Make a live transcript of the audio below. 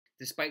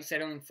Despite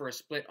settling for a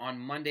split on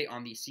Monday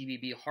on the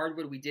CBB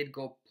hardwood, we did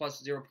go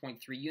plus 0.3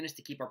 units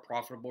to keep our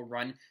profitable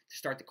run to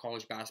start the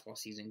college basketball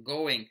season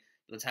going.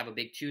 Let's have a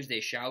big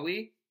Tuesday, shall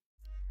we?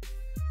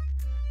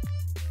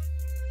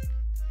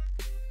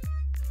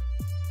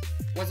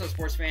 What's up,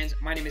 sports fans?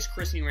 My name is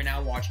Chris, and you are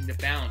now watching The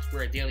Bounce.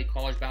 We're a daily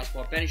college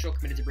basketball betting show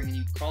committed to bringing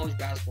you college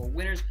basketball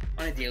winners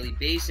on a daily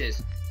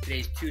basis.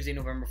 Today's Tuesday,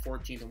 November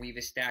 14th, and we have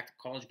a stacked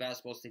college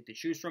basketball slate to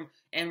choose from,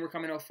 and we're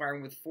coming out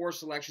firing with 4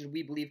 selections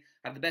we believe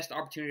have the best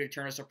opportunity to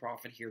turn us a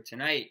profit here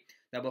tonight.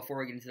 Now, before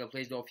we get into the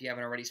plays, though, if you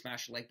haven't already,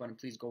 smash the like button.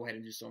 Please go ahead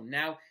and do so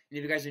now. And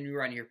if you guys are new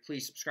around here,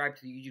 please subscribe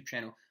to the YouTube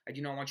channel. I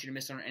do not want you to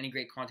miss out on any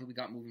great content we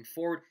got moving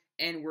forward.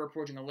 And we're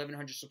approaching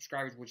 1,100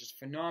 subscribers, which is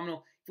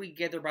phenomenal. If we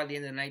get there by the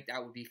end of the night,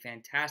 that would be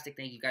fantastic.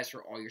 Thank you guys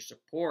for all your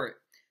support.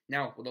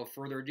 Now, without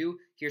further ado,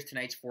 here's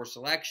tonight's 4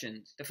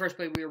 selections. The first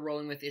play we are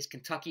rolling with is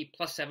Kentucky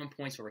plus 7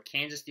 points over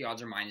Kansas. The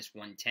odds are minus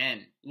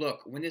 110.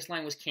 Look, when this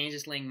line was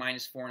Kansas laying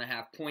minus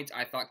 4.5 points,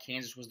 I thought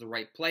Kansas was the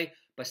right play.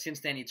 But since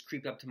then, it's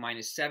creeped up to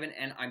minus 7,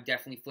 and I'm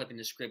definitely flipping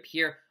the script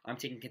here. I'm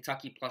taking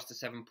Kentucky plus the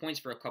 7 points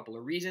for a couple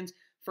of reasons.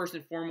 First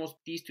and foremost,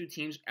 these two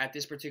teams at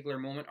this particular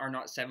moment are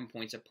not 7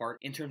 points apart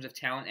in terms of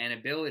talent and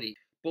ability.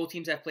 Both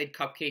teams have played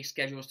cupcake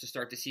schedules to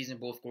start the season,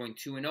 both going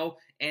 2-0,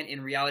 and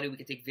in reality, we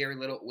can take very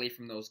little away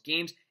from those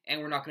games,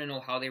 and we're not going to know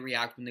how they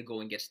react when the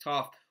going gets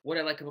tough. What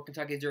I like about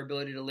Kentucky is their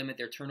ability to limit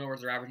their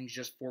turnovers. They're averaging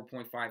just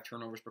 4.5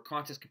 turnovers per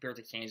contest compared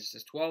to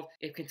Kansas's 12.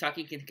 If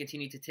Kentucky can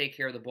continue to take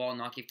care of the ball and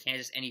not give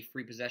Kansas any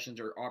free possessions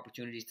or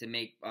opportunities to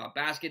make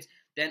baskets,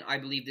 then I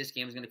believe this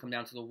game is going to come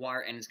down to the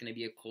wire, and it's going to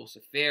be a close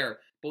affair.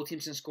 Both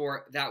teams can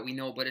score, that we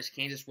know, but is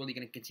Kansas really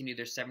going to continue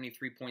their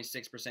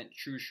 73.6%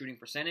 true shooting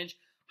percentage?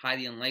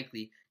 Highly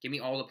unlikely. Give me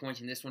all the points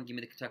in this one. Give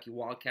me the Kentucky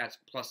Wildcats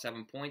plus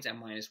 7 points at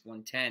minus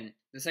 110.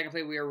 The second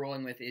play we are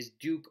rolling with is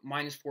Duke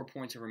minus 4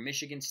 points over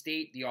Michigan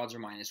State. The odds are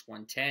minus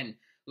 110.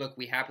 Look,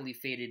 we happily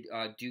faded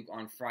Duke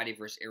on Friday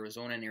versus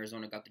Arizona, and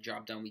Arizona got the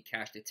job done. We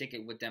cashed the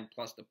ticket with them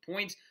plus the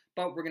points,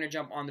 but we're going to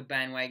jump on the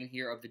bandwagon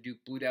here of the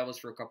Duke Blue Devils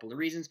for a couple of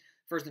reasons.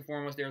 First and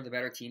foremost, they're the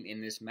better team in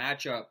this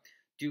matchup.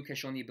 Duke has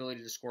shown the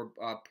ability to score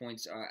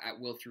points at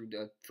will through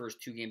the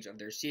first 2 games of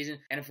their season.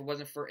 And if it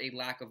wasn't for a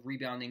lack of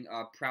rebounding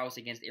prowess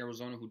against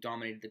Arizona, who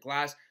dominated the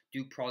glass,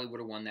 Duke probably would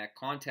have won that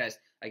contest.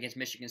 Against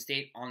Michigan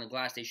State, on the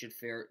glass, they should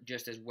fare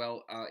just as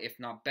well, if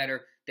not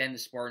better, than the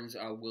Spartans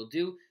will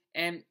do.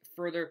 And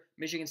further,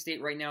 Michigan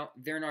State right now,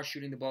 they're not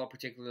shooting the ball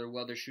particularly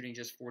well. They're shooting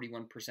just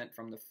 41%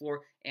 from the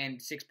floor and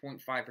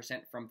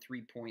 6.5% from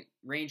three-point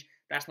range.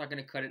 That's not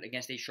going to cut it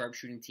against a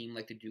sharp-shooting team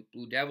like the Duke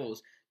Blue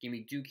Devils. Give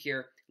me Duke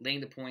here,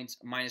 laying the points,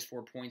 minus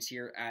 4 points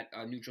here at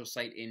a neutral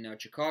site in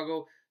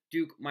Chicago.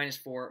 Duke minus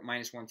 4,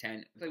 minus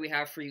 110. The play we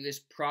have for you is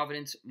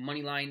Providence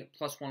moneyline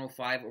plus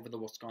 105 over the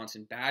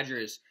Wisconsin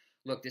Badgers.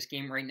 Look, this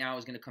game right now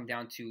is going to come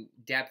down to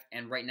depth,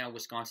 and right now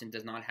Wisconsin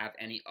does not have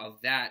any of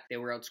that. They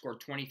were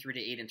outscored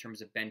 23-8 in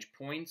terms of bench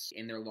points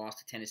in their loss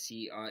to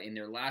Tennessee in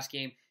their last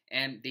game,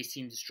 and they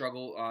seem to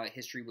struggle.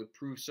 History would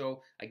prove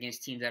so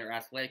against teams that are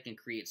athletic and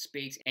create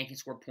space and can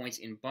score points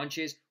in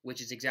bunches, which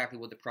is exactly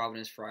what the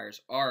Providence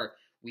Friars are.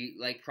 We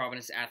like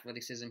Providence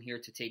athleticism here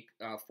to take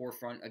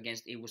forefront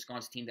against a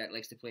Wisconsin team that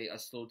likes to play a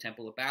slow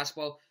tempo of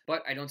basketball,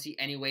 but I don't see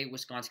any way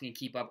Wisconsin can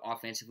keep up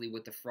offensively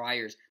with the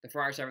Friars. The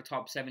Friars have a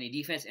top 70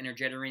 defense and are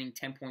generating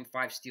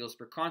 10.5 steals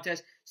per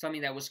contest,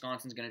 something that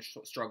Wisconsin's going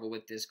to struggle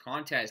with this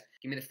contest.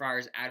 Give me the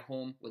Friars at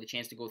home with a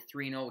chance to go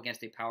 3-0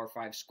 against a Power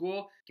 5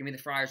 school. Give me the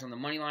Friars on the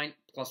money line,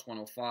 plus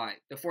 105.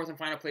 The fourth and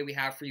final play we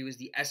have for you is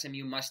the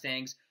SMU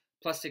Mustangs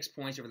plus 6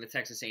 points over the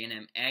Texas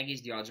A&M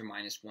Aggies. The odds are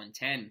minus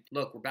 110.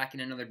 Look, we're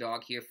backing another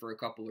dog here for a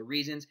couple of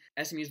reasons.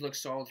 SMU's looked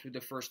solid through the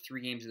first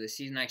 3 games of the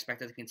season. I expect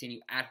that to continue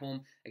at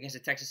home against the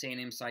Texas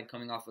A&M side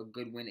coming off a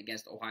good win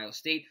against Ohio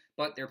State,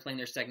 but they're playing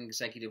their second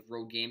consecutive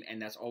road game, and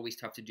that's always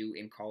tough to do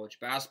in college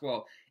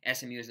basketball.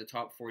 SMU is the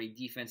top 40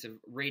 defensive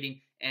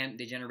rating, and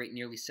they generate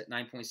nearly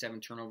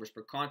 9.7 turnovers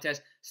per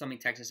contest, something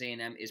Texas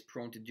A&M is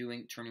prone to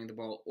doing, turning the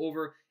ball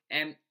over.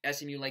 And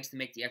SMU likes to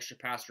make the extra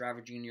pass,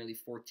 averaging nearly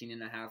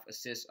 14.5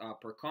 assists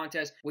per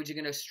contest, which is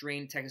going to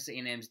strain Texas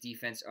A&M's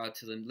defense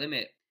to the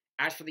limit.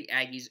 As for the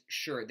Aggies,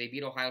 sure, they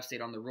beat Ohio State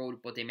on the road,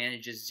 but they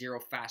managed just 0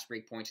 fast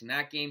break points in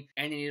that game,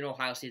 and they needed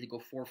Ohio State to go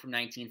 4 from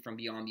 19 from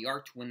beyond the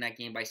arc to win that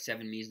game by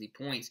 7 measly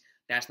points.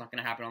 That's not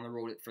going to happen on the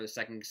road for the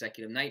second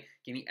consecutive night.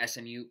 Give me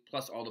SMU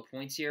plus all the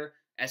points here.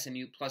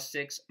 SMU plus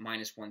 6,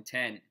 minus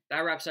 110. That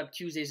wraps up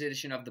Tuesday's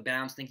edition of The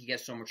Bounce. Thank you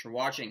guys so much for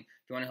watching. If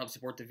you want to help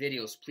support the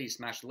videos, please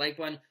smash the like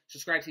button,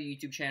 subscribe to the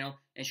YouTube channel,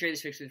 and share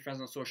this video with your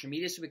friends on social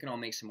media so we can all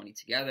make some money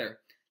together.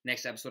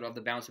 Next episode of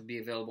The Bounce will be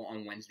available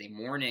on Wednesday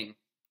morning.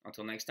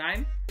 Until next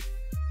time,